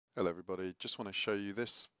Hello everybody, just want to show you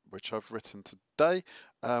this which I've written today.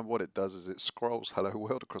 What it does is it scrolls hello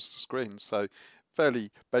world across the screen, so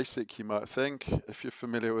fairly basic you might think. If you're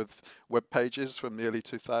familiar with web pages from the early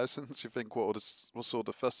 2000s, you think what's all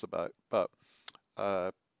the fuss about, but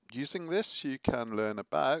using this you can learn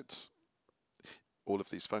about all of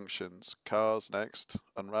these functions: cars, next,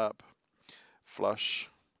 unwrap, flush,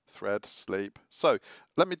 thread, sleep. So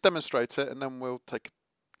let me demonstrate it and then we'll take a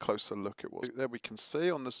closer look at what there we can see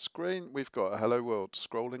on the screen. We've got a hello world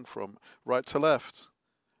scrolling from right to left,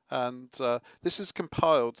 and this is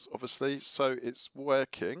compiled obviously, so it's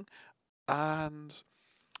working. And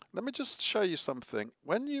let me just show you something.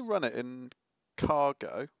 When you run it in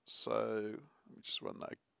cargo, so let me just run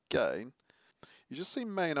that again, you just see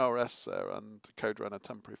main RS there and coderunner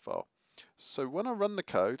temporary file. So when I run the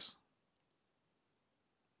code,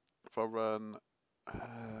 if I run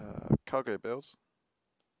cargo build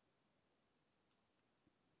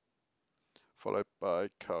followed by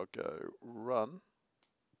cargo run,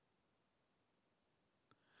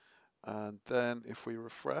 and then if we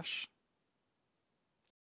refresh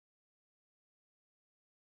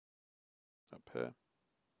up here,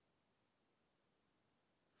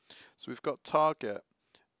 so we've got target,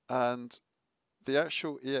 and the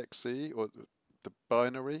actual exe, or the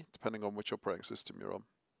binary, depending on which operating system you're on,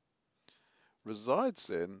 resides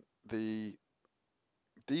in the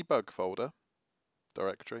debug folder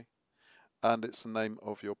directory, and it's the name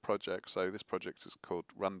of your project. So this project is called,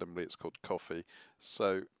 randomly it's called coffee.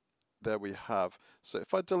 So there we have. So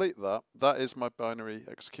if I delete that, that is my binary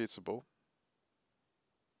executable.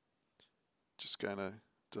 Just going to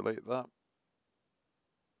delete that.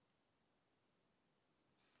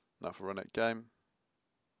 Now if I run it again,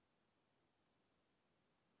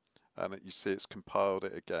 and you see it's compiled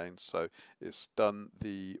it again. So it's done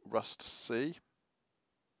the Rust C,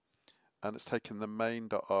 and it's taken the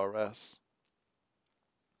main.rs,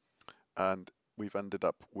 and we've ended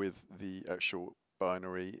up with the actual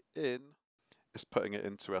binary in. It's putting it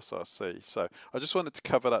into src. So I just wanted to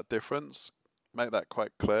cover that difference, make that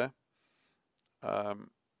quite clear. To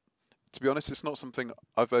be honest, it's not something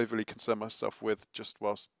I've overly concerned myself with just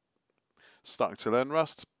whilst starting to learn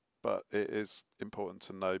Rust, but it is important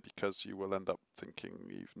to know because you will end up thinking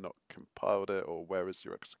you've not compiled it, or where is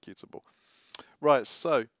your executable. Right,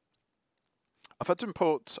 so I've had to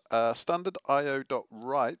import standard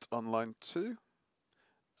io.write on line 2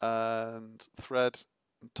 and thread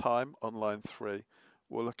and time on line 3.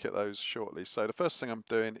 We'll look at those shortly. So the first thing I'm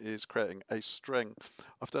doing is creating a string.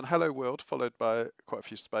 I've done hello world followed by quite a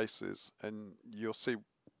few spaces, and you'll see,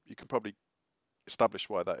 you can probably establish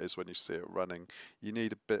why that is when you see it running. You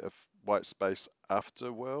need a bit of white space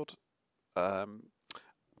after world,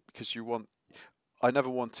 because you want, I never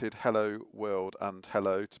wanted hello world and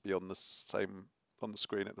hello to be on the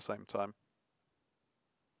screen at the same time.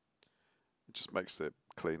 It just makes it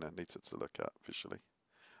cleaner, neater to look at visually.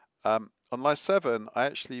 On line 7, I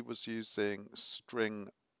actually was using string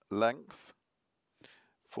length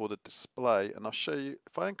for the display, and I'll show you,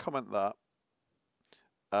 if I uncomment that,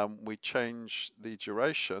 we change the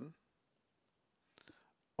duration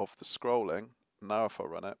of the scrolling. Now if I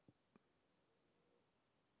run it,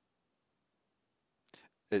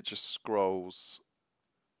 it just scrolls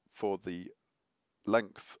for the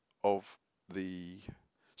length of the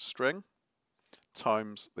string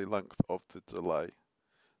times the length of the delay.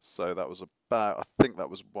 So that was about, I think that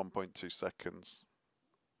was 1.2 seconds,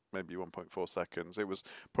 maybe 1.4 seconds. It was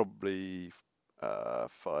probably 5,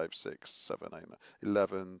 6, 7, 8,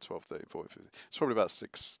 11, 12, 13, 14, 15. It's probably about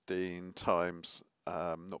 16 times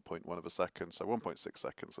 0.1 of a second, so 1.6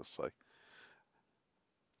 seconds, let's say.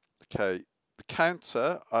 Okay, the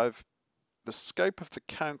counter, the scope of the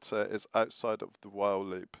counter is outside of the while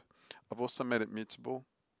loop. I've also made it mutable.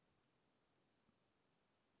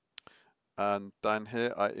 And down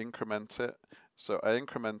here I increment it. So I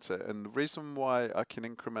increment it, and the reason why I can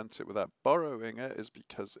increment it without borrowing it is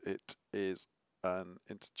because it is an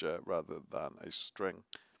integer rather than a string.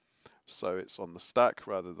 So it's on the stack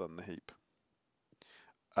rather than the heap.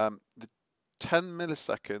 The 10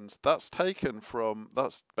 milliseconds, that's taken from,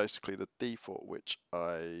 that's basically the default, which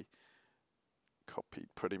I copied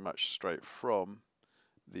pretty much straight from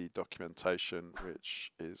the documentation,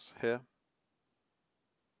 which is here.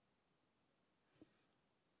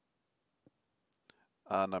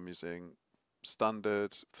 And I'm using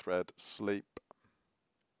standard thread sleep,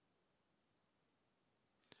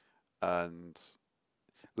 and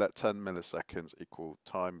let 10 milliseconds equal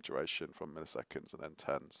time duration from milliseconds, and then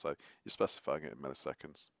 10. So you're specifying it in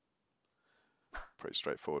milliseconds. Pretty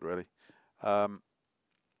straightforward, really.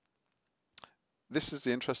 This is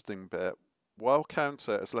the interesting bit. while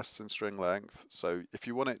counter is less than string length, so if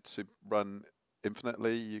you want it to run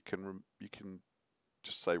infinitely, you can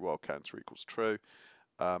just say while counter equals true.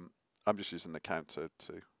 I'm just using the counter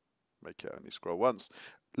to make it only scroll once.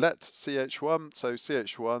 Let ch1, so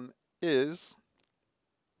ch1 is,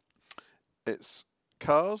 it's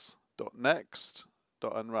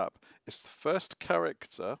cars.next.unwrap. It's the first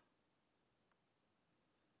character,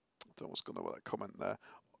 I don't know what's going on with that comment there.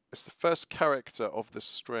 It's the first character of the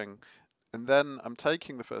string, and then I'm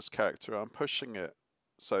taking the first character, I'm pushing it,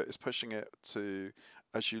 so it's pushing it to,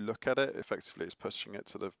 as you look at it, effectively it's pushing it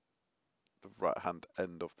to the right hand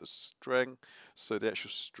end of the string, so the actual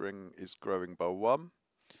string is growing by 1,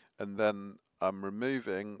 and then I'm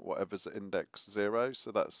removing whatever's at index 0,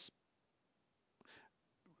 so that's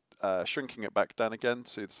shrinking it back down again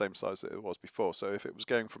to the same size that it was before. So if it was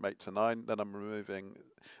going from 8 to 9, then I'm removing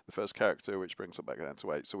the first character, which brings it back down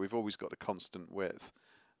to 8. So we've always got a constant width.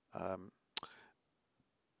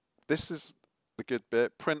 This is the good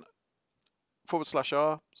bit. Print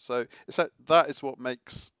 /r. So that is what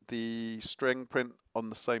makes the string print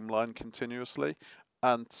on the same line continuously.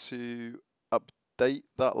 And to update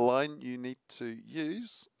that line, you need to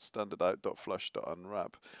use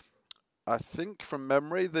stdout.flush.unwrap. I think from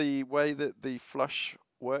memory, the way that the flush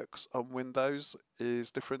works on Windows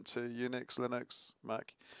is different to Unix, Linux,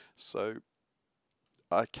 Mac. So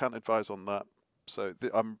I can't advise on that. So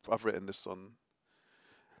I've written this on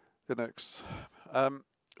Linux.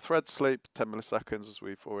 Thread sleep 10 milliseconds, as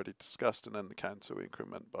we've already discussed, and then the counter we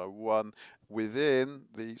increment by 1 within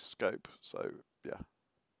the scope. So yeah,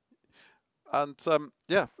 and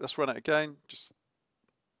yeah, let's run it again. Just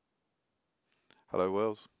hello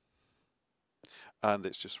world. And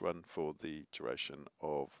it's just run for the duration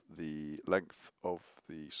of the length of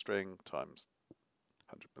the string times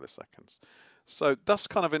 100 milliseconds. So that's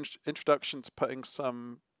kind of introduction to putting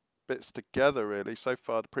some bits together, really. So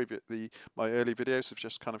far, my early videos have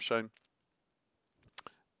just kind of shown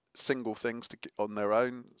single things to get on their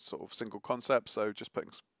own, sort of single concepts. So just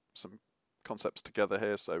putting some concepts together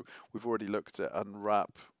here. So we've already looked at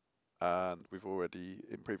unwrap, and we've already,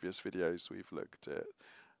 in previous videos, we've looked at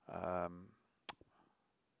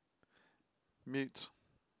mute.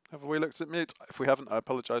 Have we looked at mute? If we haven't, I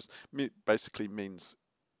apologize. Mute basically means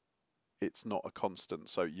it's not a constant,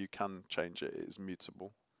 so you can change it. It is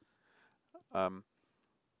mutable.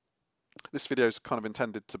 This video is kind of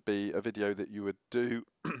intended to be a video that you would do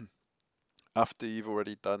after you've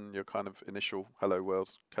already done your kind of initial hello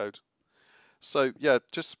world code. So yeah,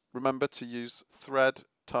 just remember to use thread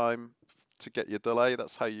time to get your delay.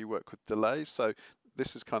 That's how you work with delay. So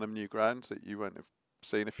this is kind of new ground that you won't have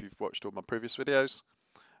seen if you've watched all my previous videos.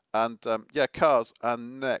 And yeah, cars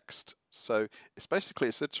and next. So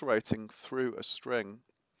it's iterating through a string,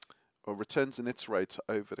 or returns an iterator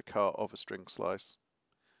over the car of a string slice.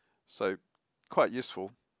 So quite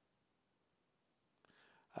useful.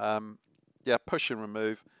 Yeah, push and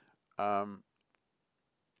remove. A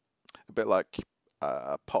bit like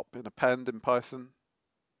pop and append in Python,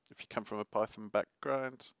 if you come from a Python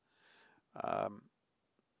background.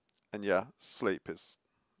 And yeah, sleep is,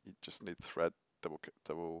 you just need thread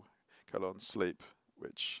double colon sleep,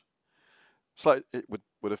 which it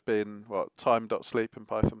would have been what, time.sleep in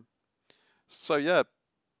Python. So yeah,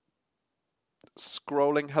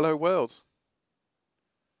 scrolling hello world.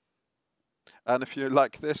 And if you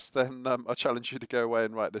like this, then I challenge you to go away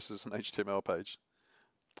and write this as an HTML page.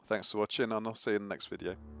 Thanks for watching, and I'll see you in the next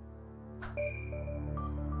video.